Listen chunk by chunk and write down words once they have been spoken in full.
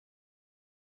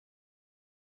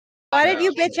Why did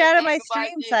you bitch out of my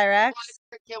stream, Cyraxx?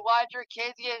 Why'd your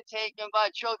kids get taken by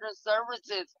children's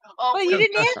services? Oh, well, you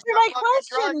didn't answer my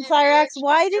question, Cyraxx.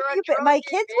 Why did you? My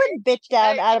kids wouldn't bitch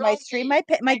down out of my stream. My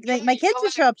kids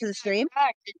would show up to the stream.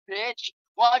 Bitch.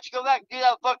 Why don't you go back and do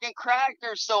that fucking crack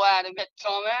you're so adamant,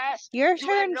 dumbass? Your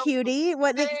turn, cutie.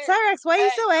 What, Cyraxx? Why are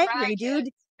you so angry, dude?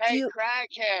 Hey,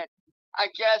 crackhead. I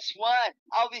guess what?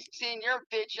 I'll be seeing your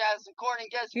bitch ass in court,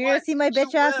 and guess what? You're gonna see my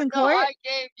bitch ass in court? No, I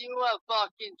gave you a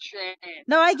fucking chance.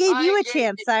 No, I gave you a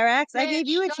chance, Cyraxx. I gave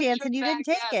you a chance and you didn't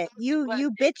take it.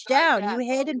 You bitched down. You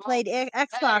hid and played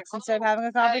Xbox instead of having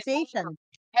a conversation.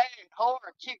 Hey, hold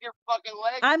on. Keep your fucking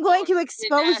legs. I'm going to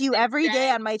expose you every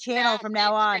day on my channel from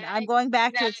now on. I'm going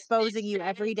back to exposing you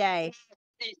every day.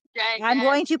 I'm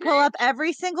going to pull up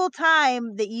every single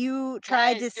time that you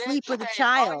tried to sleep with a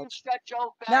child.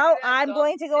 No, I'm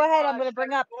going to go ahead. I'm going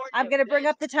to bring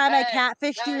up the time I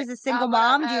catfished you as a single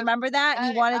mom. Do you remember that?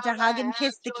 And you wanted to hug and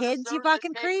kiss the kids, you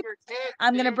fucking creep.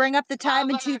 I'm going to bring up the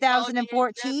time in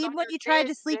 2014 when you tried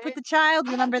to sleep with the child.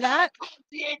 Remember that?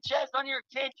 VHS on your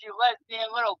kids, you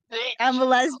lesbian little bitch. I'm a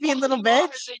lesbian little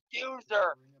bitch. You're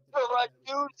a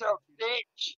user,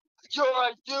 bitch. You're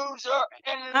a user.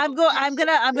 I'm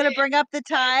gonna bring up the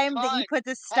time that you put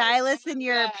the stylus in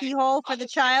your pee hole for the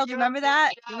child. Remember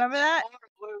that? Remember that?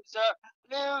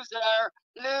 Loser.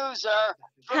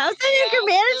 How's the anger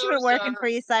management working for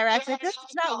you, Cyraxx? Like, this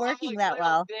is not working that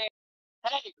well.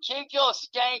 Hey, keep your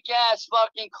skank ass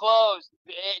fucking clothes,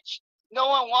 bitch. No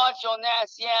one wants your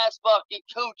nasty ass fucking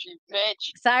coochie,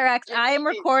 bitch. Cyraxx, I am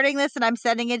recording this and I'm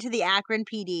sending it to the Akron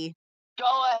PD. Go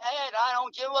ahead, I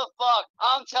don't give a fuck.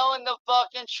 I'm telling the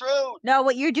fucking truth. No,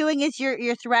 what you're doing is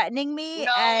you're threatening me,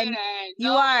 and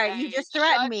you are. You just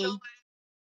threatened me.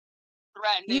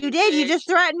 You did. You just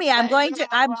threatened me. I'm calling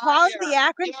the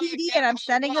Akron PD and I'm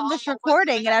sending them this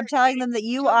recording and I'm telling them that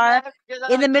you are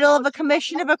in the middle of a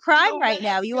commission of a crime right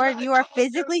now. You are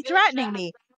physically threatening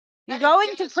me. You're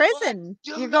going to prison.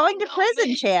 You're going to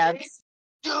prison, Chance.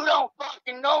 You don't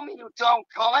fucking know me, you don't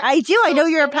cunt. I do. I know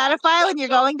you're a pedophile and you're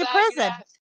going to prison.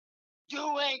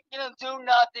 You ain't gonna do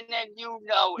nothing and you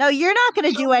know it. No, you're not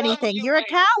gonna do anything. You're a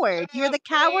coward. You're the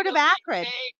coward of Akron.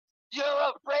 You're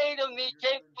afraid of me,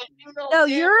 Kate, but you know. No,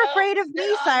 you're afraid of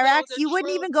me, Cyraxx. You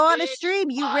wouldn't even go on a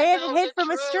stream. You ran and hid from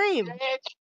a stream.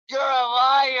 You're a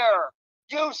liar.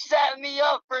 You set me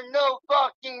up for no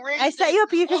fucking reason. I set you up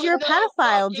because you're a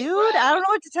pedophile, dude. I don't know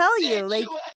what to tell you. Like,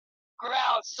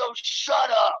 grounds, so shut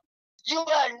up. You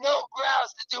had no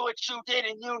grounds to do what you did,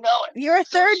 and you know it. You're a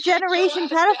third-generation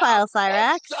pedophile,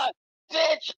 Cyraxx.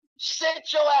 Bitch,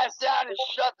 sit your ass down and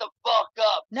shut the fuck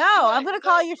up. No, I'm gonna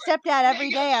call your stepdad every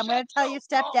day. I'm gonna tell your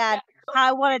stepdad how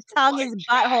I want to tongue his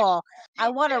butthole. I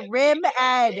want to rim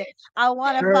Ed. I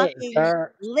want to fucking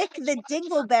lick the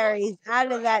dingleberries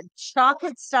out of that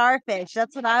chocolate starfish.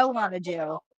 That's what I want to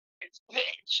do.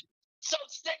 Bitch, so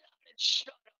sit up and shut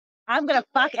up. I'm gonna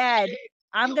fuck Ed.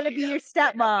 I'm gonna be your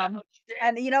stepmom.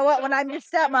 And you know what? When I'm your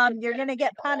stepmom, you're gonna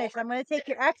get punished. I'm gonna take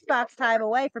your Xbox time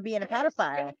away for being a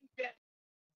pedophile.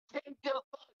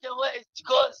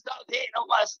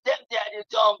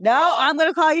 No, I'm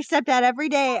gonna call your stepdad every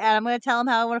day and I'm gonna tell him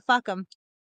how I wanna fuck him.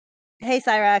 Hey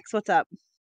Cyraxx, what's up?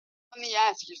 Let me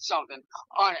ask you something.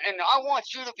 And I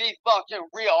want you to be fucking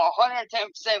real,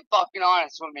 110% fucking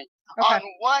honest with me. Okay. On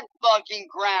what fucking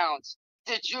grounds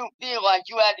did you feel like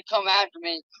you had to come after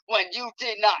me when you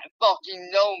did not fucking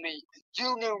know me?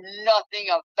 You knew nothing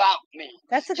about me.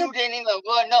 You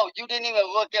didn't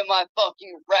even look at my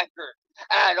fucking record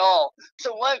at all.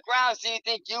 So what grounds do you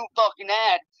think you fucking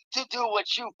had to do what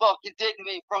you fucking did to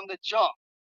me from the jump?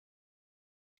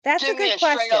 That's a good question. Give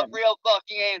me a straight up real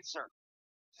fucking answer.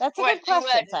 That's a good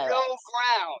question,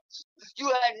 Cyraxx. You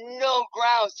had no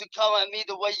grounds to come at me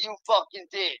the way you fucking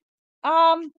did.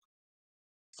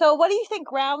 So what do you think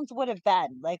grounds would have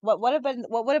been? Like what would have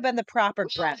been the proper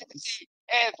grounds?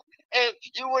 If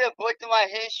you would have looked at my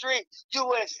history, you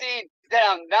would have seen that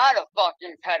I'm not a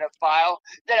fucking pedophile,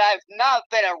 that I've not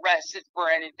been arrested for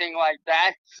anything like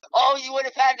that. All you would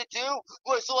have had to do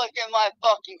was look at my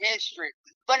fucking history.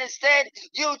 But instead,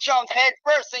 you jumped head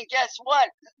first, and guess what?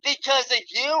 Because of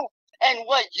you and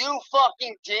what you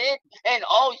fucking did and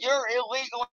all your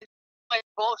illegal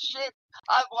bullshit,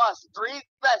 I've lost 3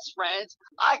 best friends.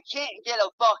 I can't get a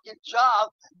fucking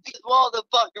job because of all the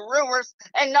fucking rumors,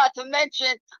 and not to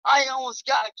mention, I almost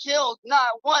got killed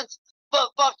not once,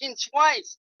 but fucking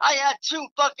twice. I had 2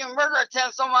 fucking murder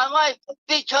attempts on my life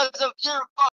because of your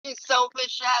fucking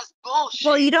selfish ass bullshit.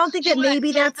 Well, you don't think that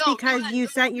maybe that's because you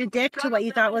sent your dick to what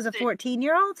you thought was a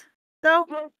 14-year-old, though?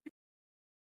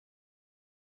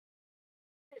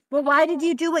 Well, why did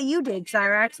you do what you did,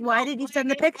 Cyraxx? Why did you send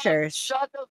the pictures?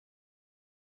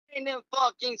 Plain and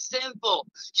fucking simple.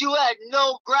 You had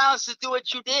no grounds to do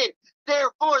what you did.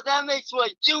 Therefore, that makes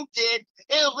what you did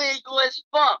illegal as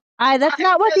fuck. That's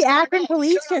not what the Akron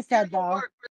police just said, You don't though.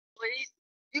 work for the police.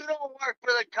 You don't work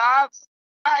for the cops.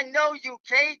 I know you,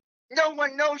 Kate. No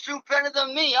one knows you better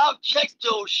than me. I'll check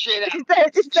those shit out. You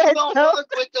don't work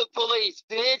with the police,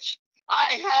 bitch.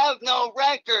 I have no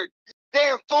record.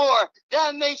 Therefore,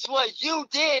 that makes what you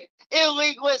did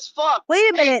illegal as fuck.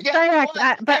 Wait a minute,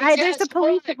 Cyraxx, there's a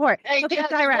police report. Okay,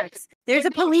 Cyraxx, there's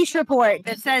a police report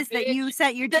that says that you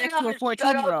sent your dick to a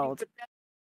 14-year-old.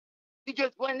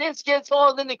 Because when this gets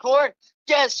hauled into court,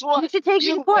 guess what? You should take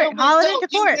it to court. Haul it into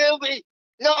court.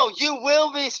 You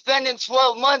will be spending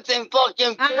 12 months in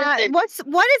fucking prison.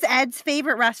 What is Ed's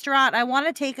favorite restaurant? I want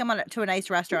to take him to a nice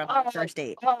restaurant on the first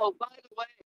date. Oh, by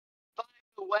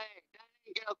the way, that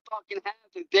ain't gonna fucking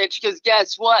happen, bitch. Because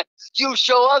guess what? You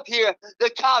show up here, the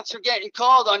cops are getting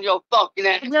called on your fucking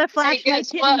ass. I'm gonna flash my kittens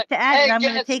to Ed, and I'm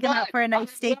gonna take him out for a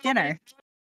nice steak dinner.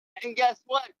 And guess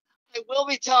what? I will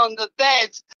be telling the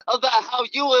feds about how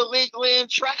you illegally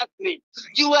entrapped me.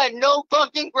 You had no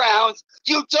fucking grounds.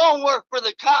 You don't work for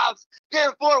the cops.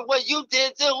 Therefore, what you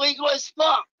did is illegal as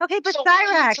fuck. Okay, but so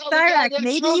Cyraxx,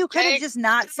 maybe you could have just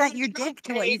not sent your dick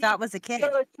to what you thought was a kid.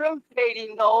 Tell the truth,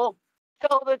 Katie, no.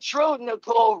 Tell the truth,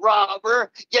 Nicole Robber,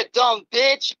 you dumb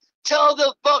bitch. Tell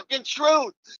the fucking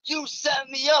truth. You set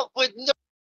me up with no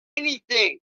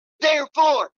anything.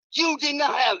 Therefore, you did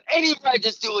not have any right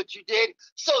to do what you did.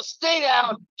 So stay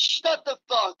down, shut the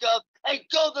fuck up, and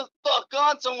go the fuck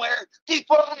on somewhere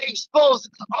before I expose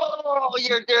all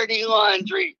your dirty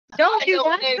laundry. Don't do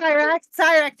that,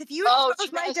 Cyraxx. If you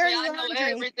expose my dirty laundry,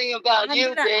 I know everything about you,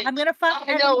 bitch. I'm gonna fuck.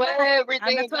 I know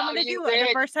everything that's what I'm about gonna you, do. bitch.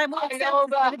 The first time we'll I know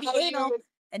about it's gonna be anal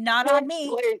and not on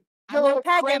me. You're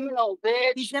a criminal,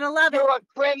 bitch. He's gonna love it. You're a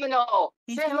criminal.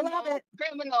 He's gonna love it.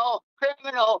 Criminal.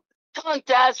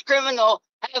 Cunt-ass criminal.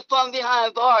 Have fun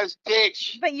behind bars,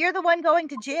 bitch. But you're the one going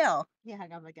to jail. Yeah,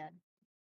 hang on again.